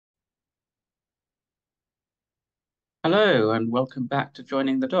Hello, and welcome back to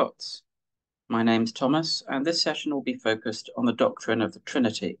Joining the Dots. My name's Thomas, and this session will be focused on the doctrine of the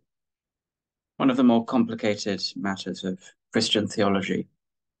Trinity, one of the more complicated matters of Christian theology.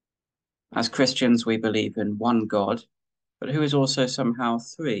 As Christians, we believe in one God, but who is also somehow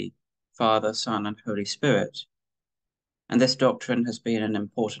three: Father, Son, and Holy Spirit. And this doctrine has been an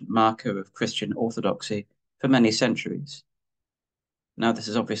important marker of Christian orthodoxy for many centuries. Now, this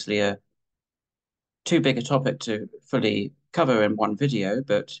is obviously too big a topic to fully cover in one video,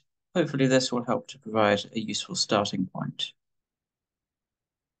 but hopefully this will help to provide a useful starting point.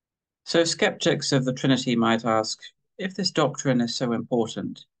 So skeptics of the Trinity might ask, if this doctrine is so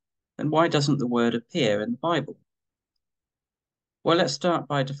important, then why doesn't the word appear in the Bible? Well, let's start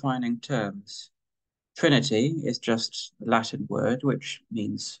by defining terms. Trinity is just the Latin word which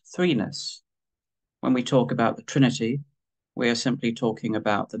means threeness. When we talk about the Trinity, we are simply talking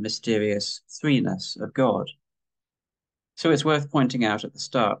about the mysterious threeness of God. So it's worth pointing out at the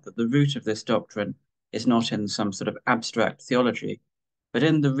start that the root of this doctrine is not in some sort of abstract theology, but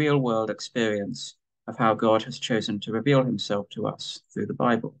in the real world experience of how God has chosen to reveal himself to us through the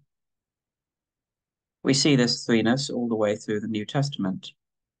Bible. We see this threeness all the way through the New Testament.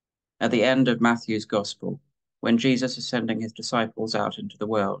 At the end of Matthew's Gospel, when Jesus is sending his disciples out into the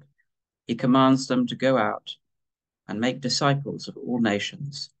world, he commands them to go out and make disciples of all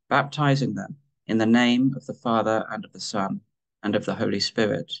nations, baptizing them in the name of the Father and of the Son and of the Holy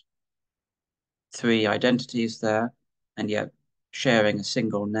Spirit. Three identities there, and yet sharing a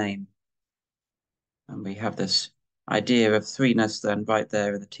single name. And we have this idea of threeness then right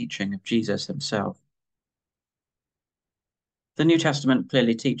there in the teaching of Jesus himself. The New Testament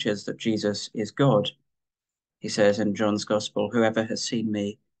clearly teaches that Jesus is God. He says in John's Gospel, "Whoever has seen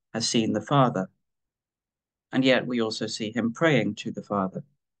me has seen the Father." And yet we also see him praying to the Father.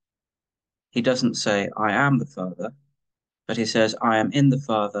 He doesn't say, "I am the Father," but he says, "I am in the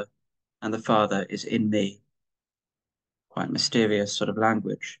Father, and the Father is in me." Quite mysterious sort of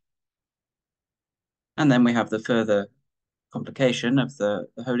language. And then we have the further complication of the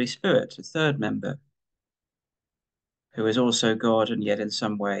Holy Spirit, a third member, who is also God and yet in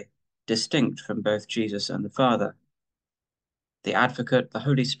some way distinct from both Jesus and the Father. The Advocate, the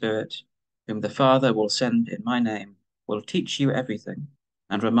Holy Spirit, whom the Father will send in my name, will teach you everything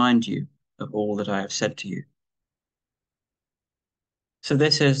and remind you of all that I have said to you. So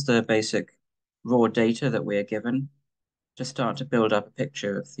this is the basic raw data that we are given to start to build up a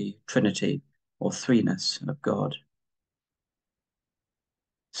picture of the Trinity or threeness of God.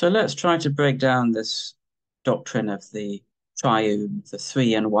 So let's try to break down this doctrine of the triune, the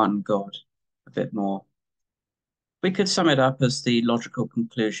three in one God, a bit more. We could sum it up as the logical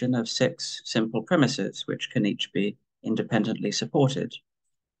conclusion of 6 simple premises, which can each be independently supported.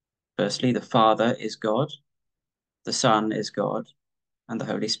 Firstly, the Father is God, the Son is God, and the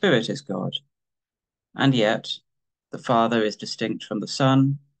Holy Spirit is God. And yet, the Father is distinct from the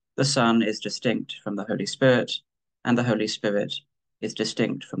Son is distinct from the Holy Spirit, and the Holy Spirit is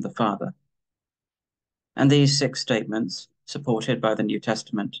distinct from the Father. And these 6 statements, supported by the New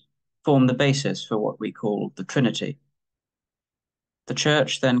Testament, form the basis for what we call the Trinity. The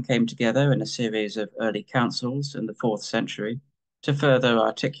Church then came together in a series of early councils in the 4th century to further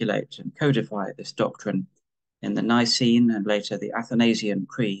articulate and codify this doctrine in the Nicene and later the Athanasian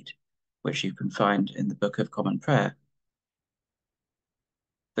Creed, which you can find in the Book of Common Prayer.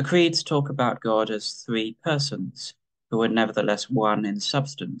 The creeds talk about God as 3 persons, who are nevertheless one in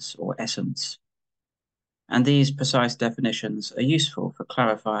substance or essence. And these precise definitions are useful for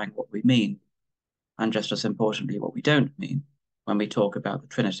clarifying what we mean, and just as importantly, what we don't mean when we talk about the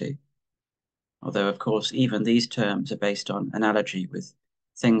Trinity. Although, of course, even these terms are based on analogy with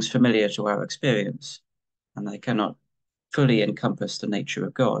things familiar to our experience, and they cannot fully encompass the nature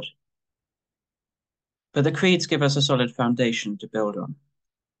of God. But the creeds give us a solid foundation to build on,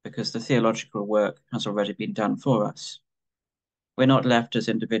 because the theological work has already been done for us. We're not left as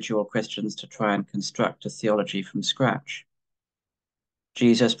individual Christians to try and construct a theology from scratch.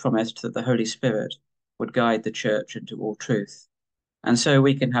 Jesus promised that the Holy Spirit would guide the church into all truth, and so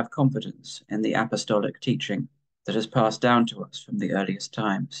we can have confidence in the apostolic teaching that has passed down to us from the earliest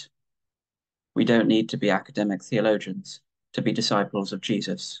times. We don't need to be academic theologians to be disciples of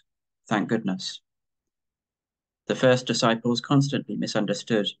Jesus, thank goodness. The first disciples constantly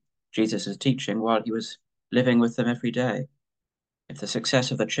misunderstood Jesus' teaching while he was living with them every day. If the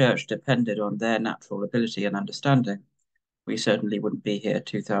success of the church depended on their natural ability and understanding, we certainly wouldn't be here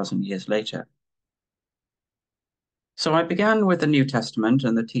 2,000 years later. So I began with the New Testament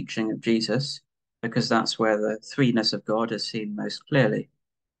and the teaching of Jesus, because that's where the threeness of God is seen most clearly.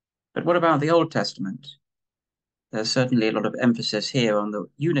 But what about the Old Testament? There's certainly a lot of emphasis here on the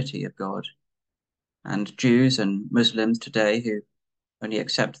unity of God, and Jews and Muslims today who only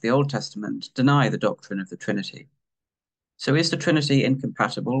accept the Old Testament deny the doctrine of the Trinity. So is the Trinity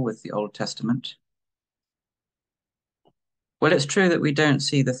incompatible with the Old Testament? Well, it's true that we don't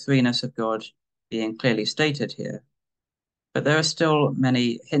see the threeness of God being clearly stated here, but there are still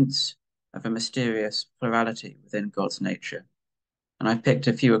many hints of a mysterious plurality within God's nature. And I've picked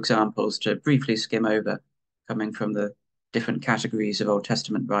a few examples to briefly skim over, coming from the different categories of Old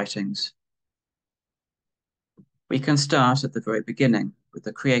Testament writings. We can start at the very beginning with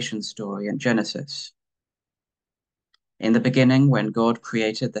the creation story in Genesis. In the beginning, when God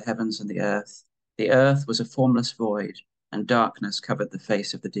created the heavens and the earth was a formless void, and darkness covered the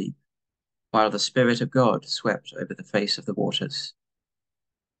face of the deep, while the Spirit of God swept over the face of the waters.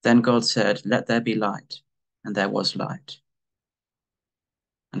 Then God said, "Let there be light," and there was light.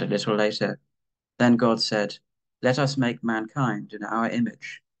 And a little later, then God said, "Let us make mankind in our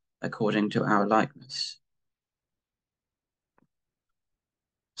image, according to our likeness."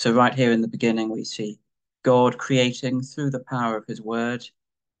 So right here in the beginning, we see God creating through the power of his word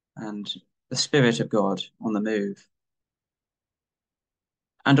and the Spirit of God on the move.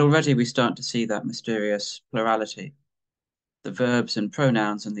 And already we start to see that mysterious plurality. The verbs and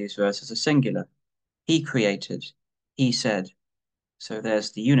pronouns in these verses are singular. He created, he said. So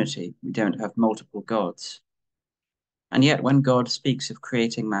there's the unity. We don't have multiple gods. And yet when God speaks of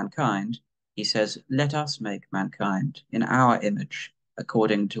creating mankind, he says, "Let us make mankind in our image,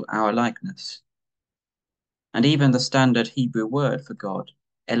 according to our likeness." And even the standard Hebrew word for God,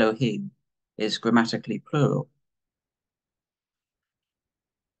 Elohim, is grammatically plural.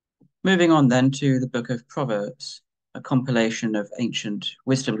 Moving on then to the book of Proverbs, a compilation of ancient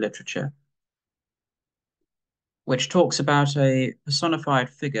wisdom literature, which talks about a personified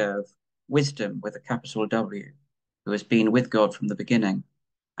figure of wisdom with a capital W, who has been with God from the beginning,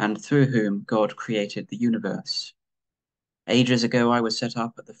 and through whom God created the universe. "Ages ago I was set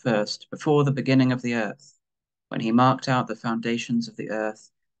up at the first, before the beginning of the earth. When he marked out the foundations of the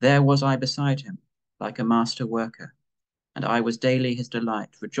earth, there was I beside him, like a master worker, and I was daily his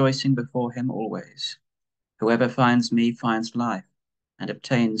delight, rejoicing before him always. Whoever finds me finds life, and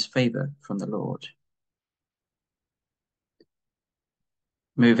obtains favor from the Lord."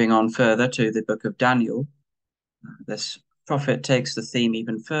 Moving on further to the book of Daniel, this prophet takes the theme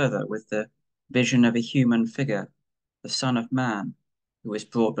even further with the vision of a human figure, the Son of Man, who is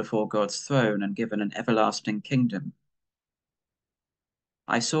brought before God's throne and given an everlasting kingdom.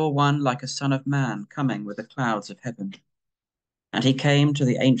 "I saw one like a son of man coming with the clouds of heaven. And he came to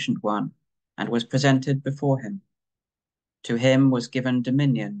the Ancient One and was presented before him. To him was given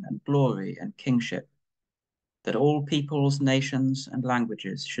dominion and glory and kingship, that all peoples, nations, and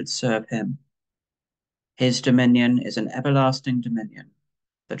languages should serve him. His dominion is an everlasting dominion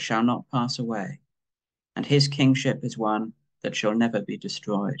that shall not pass away, and his kingship is one that shall never be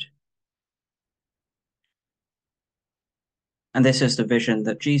destroyed." And this is the vision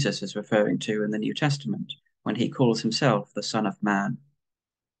that Jesus is referring to in the New Testament when he calls himself the Son of Man.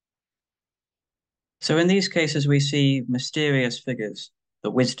 So in these cases, we see mysterious figures,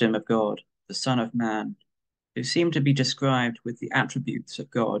 the wisdom of God, the Son of Man, who seem to be described with the attributes of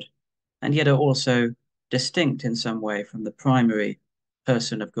God, and yet are also distinct in some way from the primary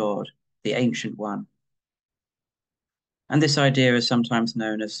person of God, the Ancient One. And this idea is sometimes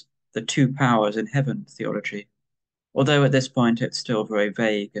known as the two powers in heaven theology, although at this point it's still very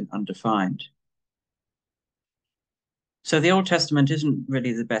vague and undefined. So the Old Testament isn't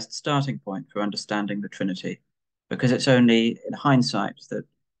really the best starting point for understanding the Trinity, because it's only in hindsight that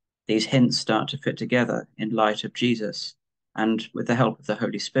these hints start to fit together in light of Jesus and with the help of the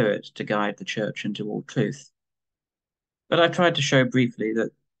Holy Spirit to guide the church into all truth. But I've tried to show briefly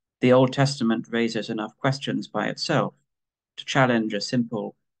that the Old Testament raises enough questions by itself to challenge a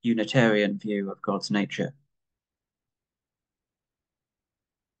simple Unitarian view of God's nature.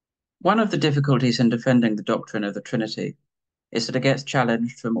 One of the difficulties in defending the doctrine of the Trinity is that it gets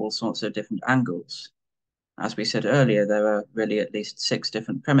challenged from all sorts of different angles. As we said earlier, there are really at least 6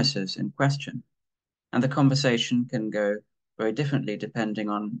 different premises in question, and the conversation can go very differently depending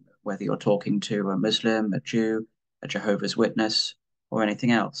on whether you're talking to a Muslim, a Jew, a Jehovah's Witness, or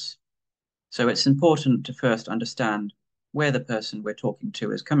anything else. So it's important to first understand where the person we're talking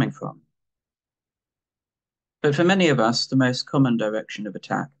to is coming from. But for many of us, the most common direction of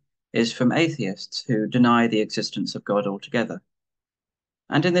attack is from atheists who deny the existence of God altogether.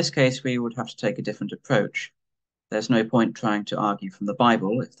 And in this case, we would have to take a different approach. There's no point trying to argue from the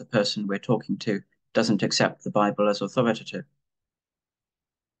Bible if the person we're talking to doesn't accept the Bible as authoritative.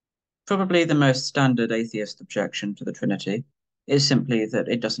 Probably the most standard atheist objection to the Trinity is simply that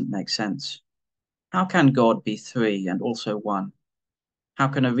it doesn't make sense. How can God be three and also one? How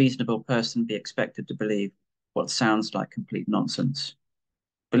can a reasonable person be expected to believe what sounds like complete nonsense?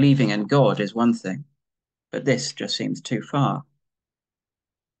 Believing in God is one thing, but this just seems too far.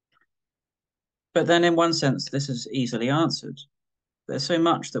 But then, in one sense, this is easily answered. There's so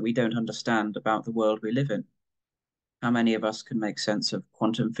much that we don't understand about the world we live in. How many of us can make sense of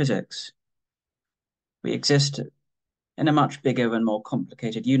quantum physics? We exist in a much bigger and more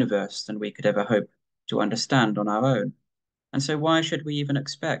complicated universe than we could ever hope to understand on our own. And so why should we even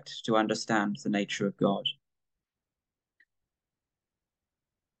expect to understand the nature of God?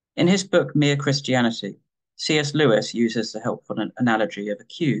 In his book, Mere Christianity, C.S. Lewis uses the helpful analogy of a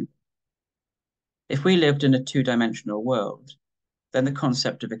cube. If we lived in a two-dimensional world, then the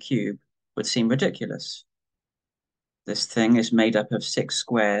concept of a cube would seem ridiculous. This thing is made up of 6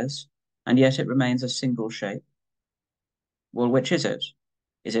 squares, and yet it remains a single shape. Well, which is it?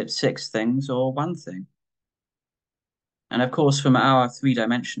 Is it 6 things or one thing? And of course, from our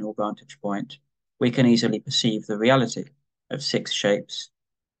three-dimensional vantage point, we can easily perceive the reality of 6 shapes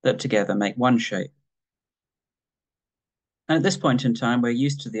that together make one shape. And at this point in time, we're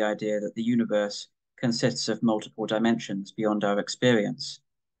used to the idea that the universe consists of multiple dimensions beyond our experience.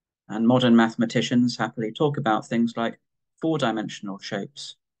 And modern mathematicians happily talk about things like 4-dimensional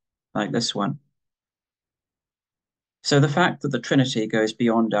shapes, like this one. So the fact that the Trinity goes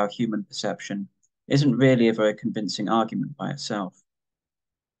beyond our human perception isn't really a very convincing argument by itself.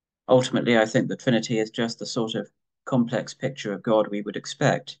 Ultimately, I think the Trinity is just the sort of complex picture of God we would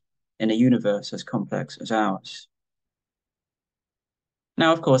expect in a universe as complex as ours.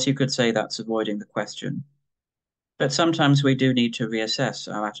 Now, of course, you could say that's avoiding the question, but sometimes we do need to reassess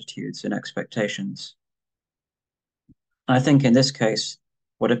our attitudes and expectations. I think in this case,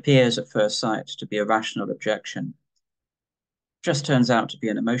 what appears at first sight to be a rational objection just turns out to be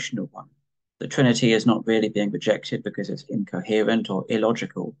an emotional one. The Trinity is not really being rejected because it's incoherent or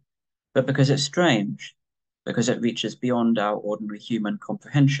illogical, but because it's strange, because it reaches beyond our ordinary human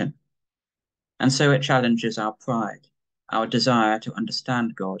comprehension. And so it challenges our pride, our desire to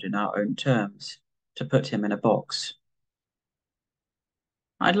understand God in our own terms, to put him in a box.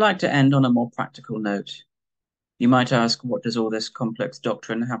 I'd like to end on a more practical note. You might ask, what does all this complex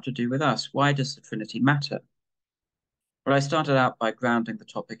doctrine have to do with us? Why does the Trinity matter? Well, I started out by grounding the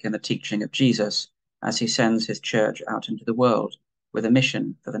topic in the teaching of Jesus as he sends his church out into the world with a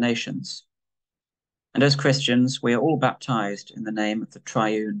mission for the nations. And as Christians, we are all baptized in the name of the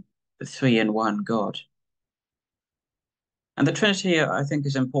triune, the three-in-one God. And the Trinity, I think,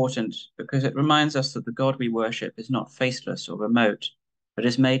 is important because it reminds us that the God we worship is not faceless or remote, but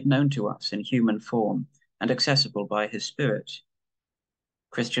is made known to us in human form and accessible by his Spirit.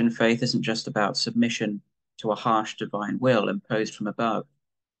 Christian faith isn't just about submission to a harsh divine will imposed from above,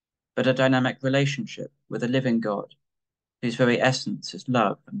 but a dynamic relationship with a living God whose very essence is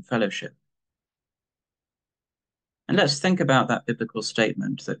love and fellowship. And let's think about that biblical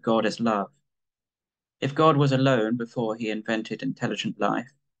statement that God is love. If God was alone before he invented intelligent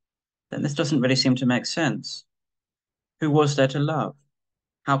life, then this doesn't really seem to make sense. Who was there to love?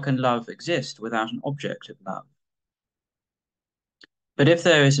 How can love exist without an object of love? But if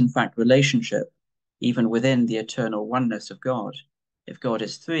there is in fact relationship, even within the eternal oneness of God, if God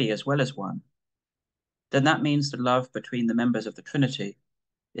is three as well as one, then that means the love between the members of the Trinity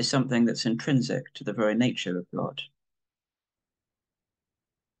is something that's intrinsic to the very nature of God.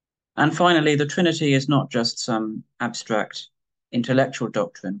 And finally, the Trinity is not just some abstract intellectual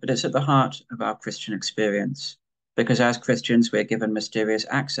doctrine, but it's at the heart of our Christian experience, because as Christians, we're given mysterious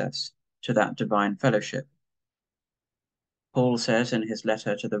access to that divine fellowship. Paul says in his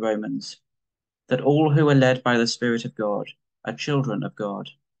letter to the Romans that all who are led by the Spirit of God are children of God.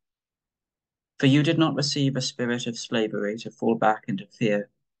 For you did not receive a spirit of slavery to fall back into fear,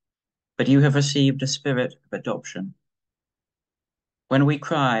 but you have received a spirit of adoption. When we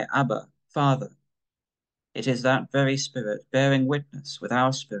cry, Abba, Father, it is that very Spirit bearing witness with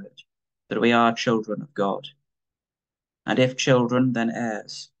our spirit that we are children of God. And if children, then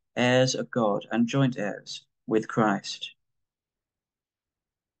heirs, heirs of God and joint heirs with Christ.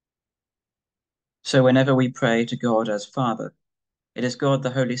 So whenever we pray to God as Father, it is God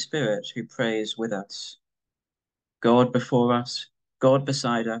the Holy Spirit who prays with us. God before us, God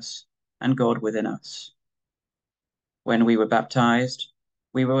beside us, and God within us. When we were baptized,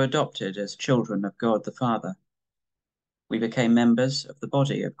 we were adopted as children of God the Father. We became members of the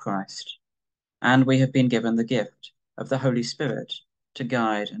body of Christ, and we have been given the gift of the Holy Spirit to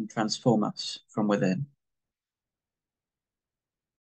guide and transform us from within.